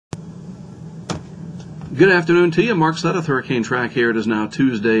Good afternoon to you. Mark Sudduth, HurricaneTrack here. It is now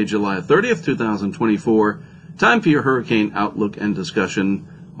Tuesday, July 30th, 2024. Time for your hurricane outlook and discussion.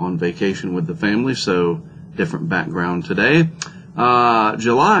 On vacation with the family, so different background today.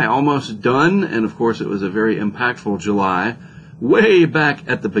 July almost done, and of course it was a very impactful July way back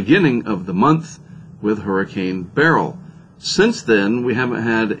at the beginning of the month with Hurricane Beryl. Since then, we haven't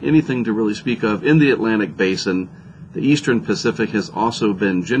had anything to really speak of in the Atlantic Basin. The Eastern Pacific has also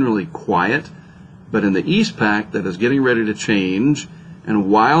been generally quiet. But in the East Pac, that is getting ready to change.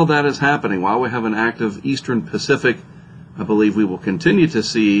 And while that is happening, while we have an active Eastern Pacific, I believe we will continue to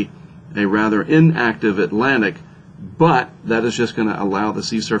see a rather inactive Atlantic. But that is just going to allow the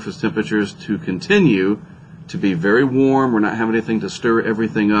sea surface temperatures to continue to be very warm. We're not having anything to stir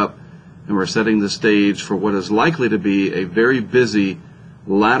everything up. And we're setting the stage for what is likely to be a very busy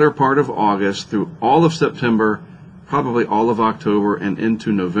latter part of August through all of September, probably all of October and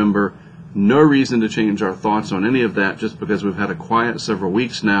into November. No reason to change our thoughts on any of that just because we've had a quiet several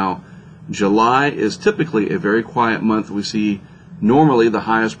weeks now. July is typically a very quiet month. We see normally the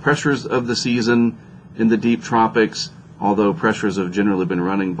highest pressures of the season in the deep tropics, although pressures have generally been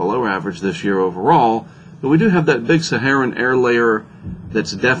running below average this year overall. But we do have that big Saharan air layer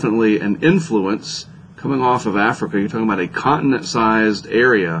that's definitely an influence coming off of Africa. You're talking about a continent-sized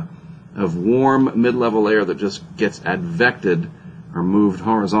area of warm mid-level air that just gets advected or moved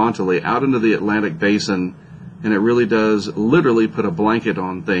horizontally out into the Atlantic Basin, and it really does literally put a blanket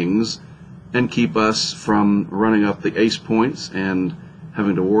on things and keep us from running up the ace points and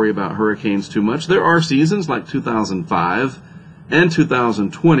having to worry about hurricanes too much. There are seasons like 2005 and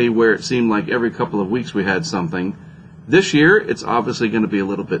 2020 where it seemed like every couple of weeks we had something. This year, it's obviously going to be a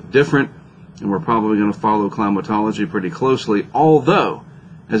little bit different, and we're probably going to follow climatology pretty closely, although,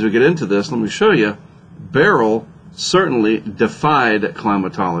 as we get into this, let me show you, Beryl certainly defied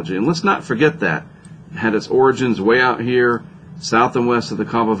climatology. And let's not forget that. It had its origins way out here, south and west of the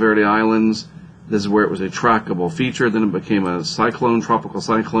Cabo Verde Islands. This is where it was a trackable feature. Then it became a cyclone, tropical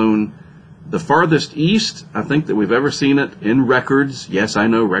cyclone. The farthest east, I think, that we've ever seen it in records. Yes, I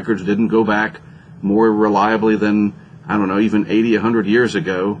know records didn't go back more reliably than, I don't know, even 80, 100 years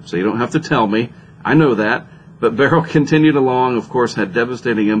ago. So you don't have to tell me. I know that. But Beryl continued along, of course, had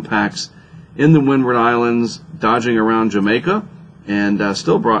devastating impacts in the Windward Islands, dodging around Jamaica, and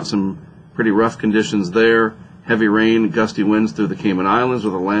still brought some pretty rough conditions there. Heavy rain, gusty winds through the Cayman Islands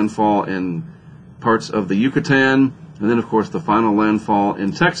with a landfall in parts of the Yucatan, and then, of course, the final landfall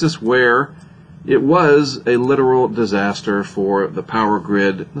in Texas, where it was a literal disaster for the power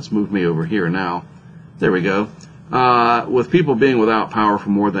grid. Let's move me over here now. There we go. With people being without power for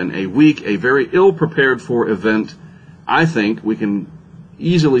more than a week, a very ill-prepared-for event. I think we can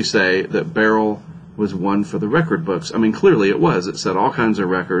easily say that Beryl was one for the record books. I mean, clearly it was. It set all kinds of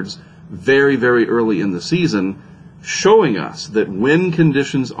records very, very early in the season, showing us that when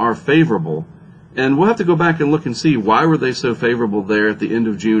conditions are favorable, and we'll have to go back and look and see why were they so favorable there at the end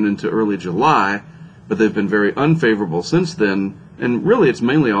of June into early July, but they've been very unfavorable since then, and really it's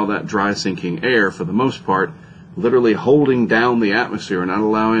mainly all that dry sinking air for the most part, literally holding down the atmosphere and not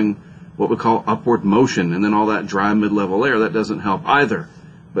allowing what we call upward motion, and then all that dry mid-level air, that doesn't help either.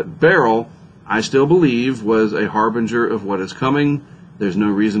 But Beryl, I still believe, was a harbinger of what is coming. There's no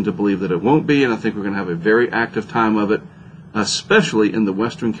reason to believe that it won't be, and I think we're going to have a very active time of it, especially in the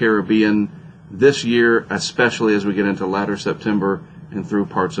Western Caribbean this year, especially as we get into latter September and through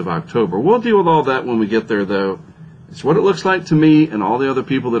parts of October. We'll deal with all that when we get there, though. It's what it looks like to me and all the other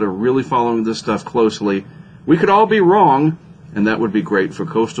people that are really following this stuff closely. We could all be wrong, and that would be great for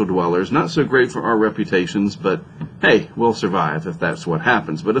coastal dwellers. Not so great for our reputations, but hey, we'll survive if that's what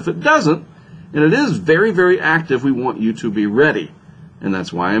happens. But if it doesn't, and it is very, very active, we want you to be ready. And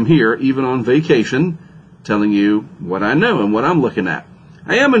that's why I'm here, even on vacation, telling you what I know and what I'm looking at.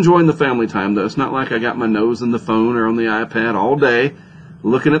 I am enjoying the family time, though. It's not like I got my nose in the phone or on the iPad all day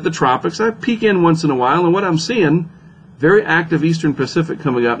looking at the tropics. I peek in once in a while, and what I'm seeing, very active Eastern Pacific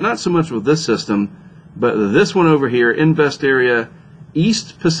coming up, not so much with this system, but this one over here, Invest Area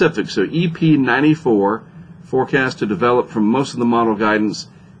East Pacific, so EP94, forecast to develop from most of the model guidance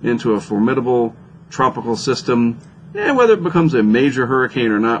into a formidable tropical system. And whether it becomes a major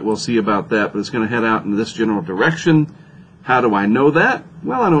hurricane or not, we'll see about that, but it's going to head out in this general direction. How do I know that?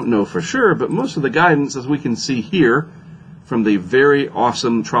 Well, I don't know for sure, but most of the guidance, as we can see here, from the very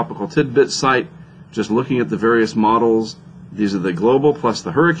awesome Tropical Tidbit site, just looking at the various models, these are the global plus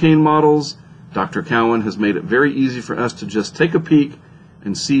the hurricane models. Dr. Cowan has made it very easy for us to just take a peek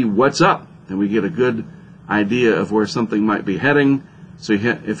and see what's up, and we get a good idea of where something might be heading. So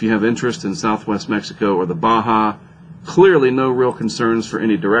if you have interest in Southwest Mexico or the Baja, clearly no real concerns for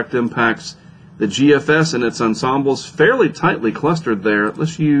any direct impacts. The GFS and its ensembles fairly tightly clustered there.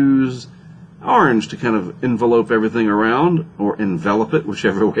 Let's use orange to kind of envelope everything around, or envelop it,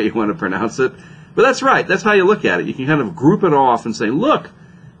 whichever way you want to pronounce it. But that's right. That's how you look at it. You can kind of group it off and say, look,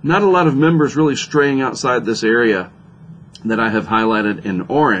 not a lot of members really straying outside this area that I have highlighted in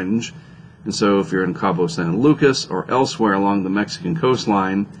orange. And so if you're in Cabo San Lucas or elsewhere along the Mexican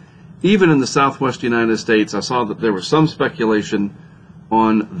coastline, even in the southwest United States, I saw that there was some speculation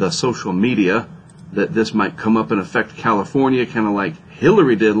on the social media that this might come up and affect California, kind of like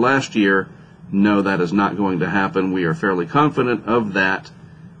Hillary did last year. No, that is not going to happen. We are fairly confident of that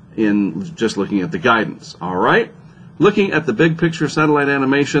in just looking at the guidance. All right. Looking at the big picture satellite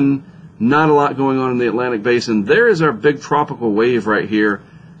animation, not a lot going on in the Atlantic Basin. There is our big tropical wave right here,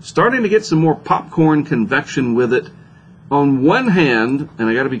 starting to get some more popcorn convection with it. On one hand, and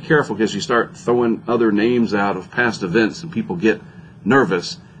I got to be careful because you start throwing other names out of past events and people get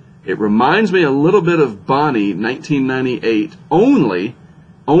nervous. It reminds me a little bit of Bonnie 1998, only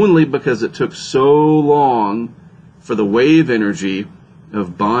because it took so long for the wave energy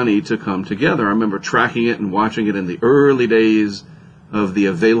of Bonnie to come together. I remember tracking it and watching it in the early days of the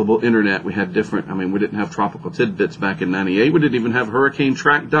available internet. We had different, we didn't have Tropical Tidbits back in 98. We didn't even have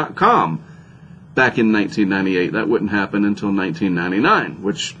HurricaneTrack.com back in 1998. That wouldn't happen until 1999,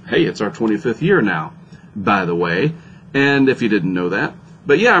 which, hey, it's our 25th year now, by the way. And if you didn't know that.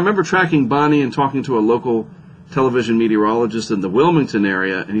 But yeah, I remember tracking Bonnie and talking to a local television meteorologist in the Wilmington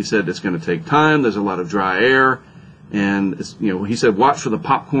area, and he said it's going to take time. There's a lot of dry air. And he said, watch for the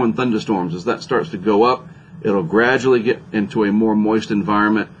popcorn thunderstorms. As that starts to go up, it'll gradually get into a more moist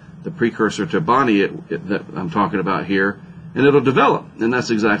environment, the precursor to Bonnie that I'm talking about here, and it'll develop. And that's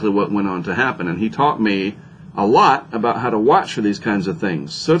exactly what went on to happen. And he taught me a lot about how to watch for these kinds of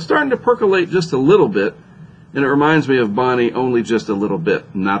things. So it's starting to percolate just a little bit, and it reminds me of Bonnie only just a little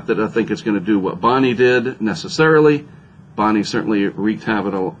bit. Not that I think it's going to do what Bonnie did necessarily. Bonnie certainly wreaked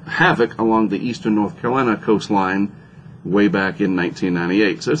havoc along the eastern North Carolina coastline way back in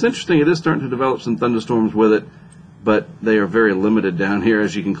 1998. So it's interesting. It is starting to develop some thunderstorms with it, but they are very limited down here,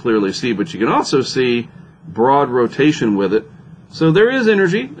 as you can clearly see. But you can also see broad rotation with it. So there is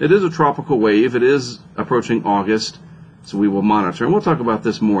energy. It is a tropical wave. It is approaching August, so we will monitor. And we'll talk about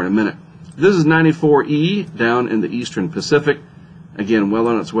this more in a minute. This is 94E down in the eastern Pacific. Again, well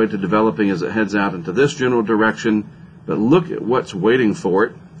on its way to developing as it heads out into this general direction. But look at what's waiting for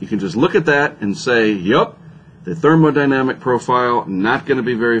it. You can just look at that and say, yep, the thermodynamic profile, not going to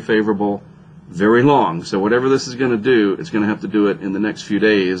be very favorable very long. So whatever this is going to do, it's going to have to do it in the next few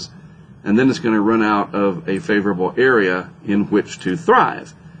days. And then it's going to run out of a favorable area in which to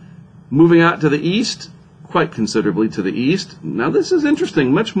thrive. Moving out to the east, quite considerably to the east. Now this is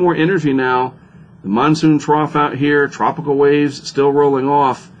interesting. Much more energy now. The monsoon trough out here, tropical waves still rolling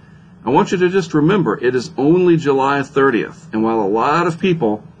off. I want you to just remember, it is only July 30th. And while a lot of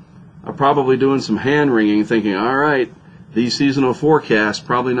people are probably doing some hand-wringing, thinking, all right, these seasonal forecasts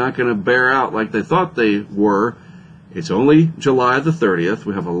probably not going to bear out like they thought they were, it's only July the 30th.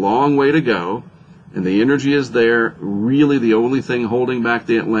 We have a long way to go, and the energy is there. Really the only thing holding back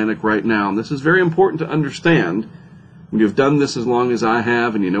the Atlantic right now. And this is very important to understand. When you've done this as long as I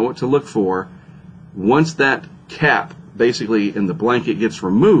have and you know what to look for, once that cap basically in the blanket gets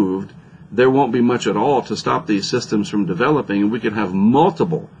removed, there won't be much at all to stop these systems from developing, and we could have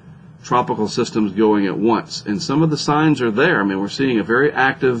multiple tropical systems going at once. And some of the signs are there. We're seeing a very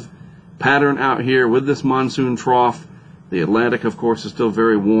active pattern out here with this monsoon trough. The Atlantic, of course, is still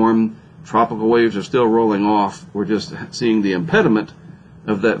very warm. Tropical waves are still rolling off. We're just seeing the impediment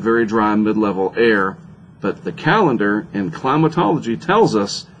of that very dry mid-level air. But the calendar and climatology tells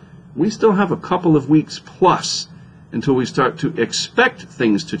us we still have a couple of weeks plus until we start to expect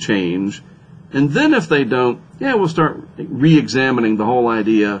things to change. And then if they don't, we'll start re-examining the whole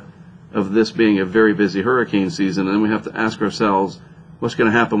idea of this being a very busy hurricane season. And then we have to ask ourselves, what's going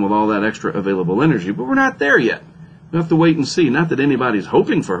to happen with all that extra available energy? But we're not there yet. We have to wait and see. Not that anybody's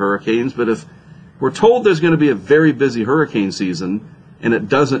hoping for hurricanes, but if we're told there's going to be a very busy hurricane season and it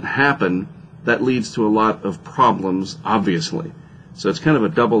doesn't happen, that leads to a lot of problems, obviously. So it's kind of a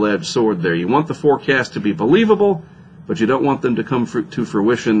double-edged sword there. You want the forecast to be believable, but you don't want them to come to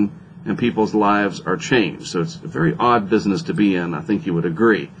fruition and people's lives are changed. So it's a very odd business to be in. I think you would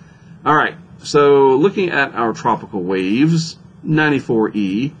agree. All right, so looking at our tropical waves,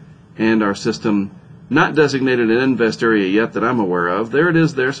 94E, and our system not designated an invest area yet that I'm aware of. There it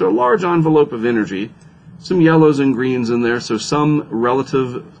is there, so a large envelope of energy, some yellows and greens in there, so some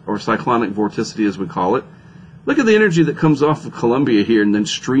relative or cyclonic vorticity as we call it. Look at the energy that comes off of Columbia here and then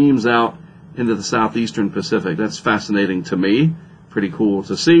streams out into the southeastern Pacific. That's fascinating to me, pretty cool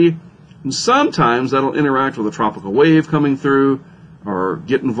to see. And sometimes that'll interact with a tropical wave coming through or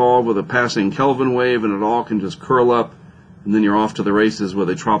get involved with a passing Kelvin wave, and it all can just curl up, and then you're off to the races with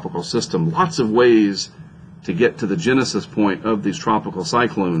a tropical system. Lots of ways to get to the genesis point of these tropical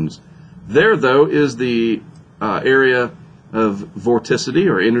cyclones. There, though, is the area of vorticity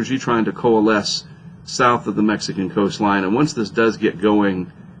or energy trying to coalesce south of the Mexican coastline. And once this does get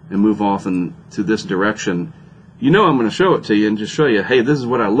going and move off into this direction, I'm going to show it to you and just show you, hey, this is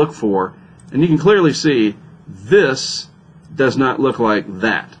what I look for. And you can clearly see this does not look like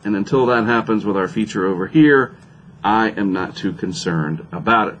that. And until that happens with our feature over here, I am not too concerned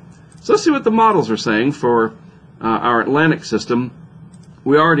about it. So let's see what the models are saying for our Atlantic system.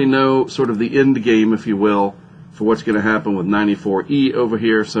 We already know sort of the end game, if you will, for what's going to happen with 94E over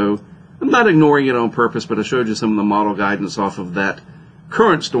here. So I'm not ignoring it on purpose, but I showed you some of the model guidance off of that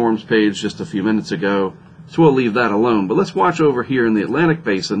current storms page just a few minutes ago. So we'll leave that alone. But let's watch over here in the Atlantic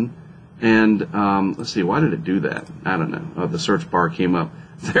Basin. And let's see, why did it do that? I don't know. Oh, the search bar came up.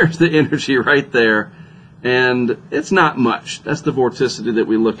 There's the energy right there. And it's not much. That's the vorticity that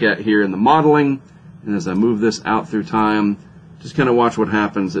we look at here in the modeling. And as I move this out through time, just kind of watch what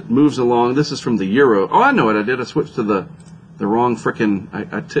happens. It moves along. This is from the Euro. Oh, I know what I did. I switched to the wrong frickin',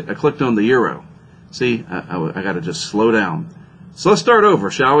 I clicked on the Euro. See, I got to just slow down. So let's start over,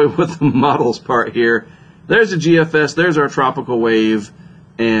 shall we, with the models part here. There's the GFS. There's our tropical wave.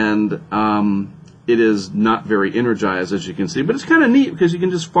 And it is not very energized, as you can see. But it's kind of neat because you can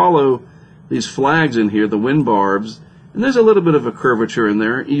just follow these flags in here, the wind barbs. And there's a little bit of a curvature in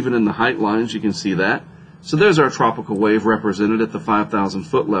there, even in the height lines, you can see that. So there's our tropical wave represented at the 5,000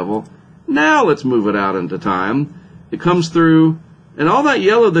 foot level. Now let's move it out into time. It comes through, and all that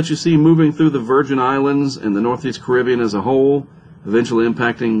yellow that you see moving through the Virgin Islands and the Northeast Caribbean as a whole, eventually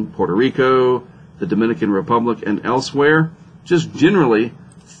impacting Puerto Rico, the Dominican Republic, and elsewhere, just generally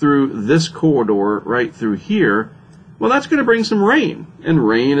through this corridor right through here, well, that's going to bring some rain. And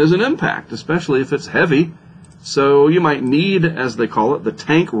rain is an impact, especially if it's heavy. So you might need, as they call it, the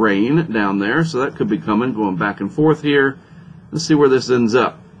tank rain down there. So that could be coming, going back and forth here. Let's see where this ends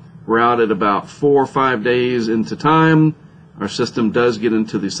up. We're out at about 4 or 5 days into time. Our system does get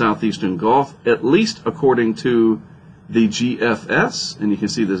into the southeastern Gulf, at least according to the GFS. And you can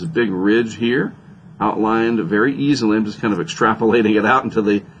see this big ridge here outlined very easily. I'm just kind of extrapolating it out until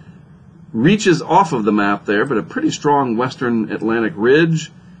the reaches off of the map there, but a pretty strong western Atlantic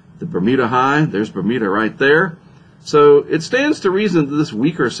ridge. The Bermuda High, there's Bermuda right there. So it stands to reason that this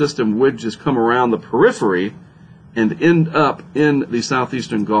weaker system would just come around the periphery and end up in the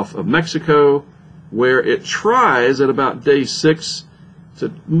southeastern Gulf of Mexico, where it tries at about day 6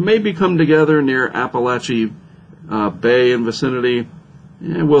 to maybe come together near Appalachia Bay and vicinity.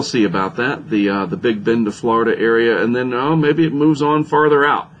 Yeah, we'll see about that, the Big Bend to Florida area, and then maybe it moves on farther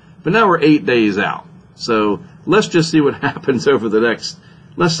out. But now we're 8 days out. So let's just see what happens over the next,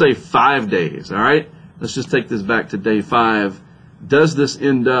 let's say 5 days, all right? Let's just take this back to day 5. Does this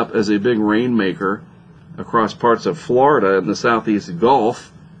end up as a big rainmaker across parts of Florida and the southeast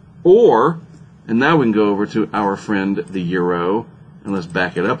Gulf? Or, and now we can go over to our friend the Euro, and let's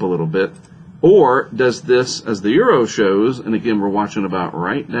back it up a little bit. Or does this, as the Euro shows, and again we're watching about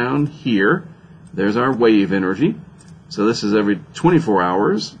right down here, there's our wave energy. So this is every 24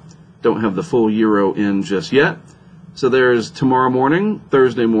 hours. Don't have the full Euro in just yet. So there's tomorrow morning,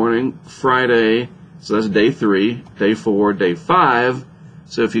 Thursday morning, Friday, so that's day 3, day 4, day 5.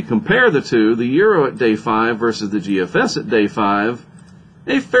 So if you compare the two, the Euro at day 5 versus the GFS at day 5,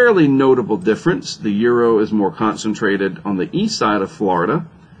 a fairly notable difference. The Euro is more concentrated on the east side of Florida,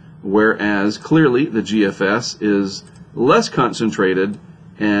 whereas clearly the GFS is less concentrated,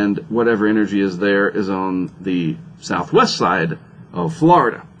 and whatever energy is there is on the southwest side of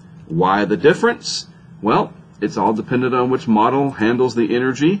Florida. Why the difference? Well, it's all dependent on which model handles the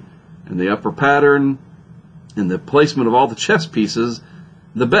energy and the upper pattern and the placement of all the chess pieces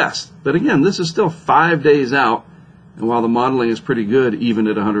the best. But again, this is still 5 days out, and while the modeling is pretty good even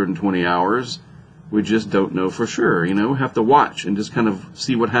at 120 hours, we just don't know for sure. We have to watch and just kind of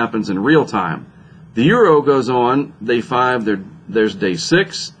see what happens in real time. The Euro goes on day 5, there's day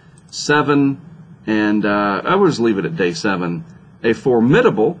 6, 7, and I would just leave it at day 7. A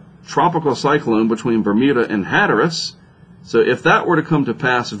formidable tropical cyclone between Bermuda and Hatteras. So if that were to come to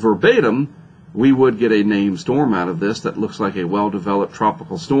pass verbatim, we would get a named storm out of this that looks like a well-developed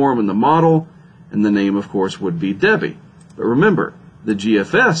tropical storm in the model, and the name, of course, would be Debbie. But remember, the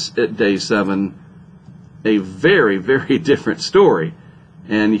GFS at day 7, a very, very different story.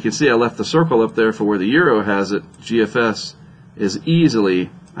 And you can see I left the circle up there for where the Euro has it. GFS is easily,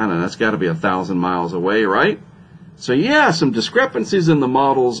 I don't know, that's got to be 1,000 miles away, right? So yeah, some discrepancies in the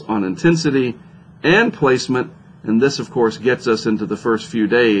models on intensity and placement, and this of course gets us into the first few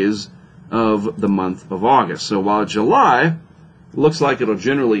days of the month of August. So while July looks like it'll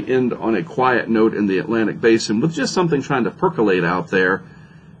generally end on a quiet note in the Atlantic Basin with just something trying to percolate out there,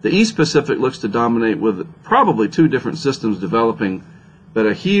 the East Pacific looks to dominate with probably two different systems developing, but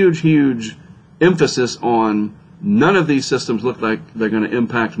a huge emphasis on none of these systems look like they're going to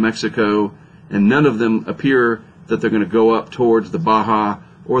impact Mexico, and none of them appear that they're going to go up towards the Baja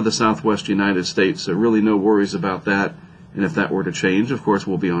or the Southwest United States. So really no worries about that. And if that were to change, of course,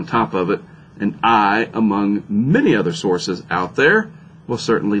 we'll be on top of it. And I, among many other sources out there, will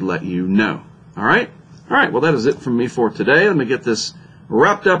certainly let you know. All right? All right, well, that is it from me for today. Let me get this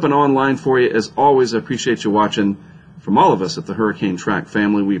wrapped up and online for you. As always, I appreciate you watching. From all of us at the Hurricane Track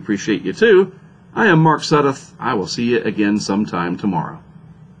family, we appreciate you too. I am Mark Sudduth. I will see you again sometime tomorrow.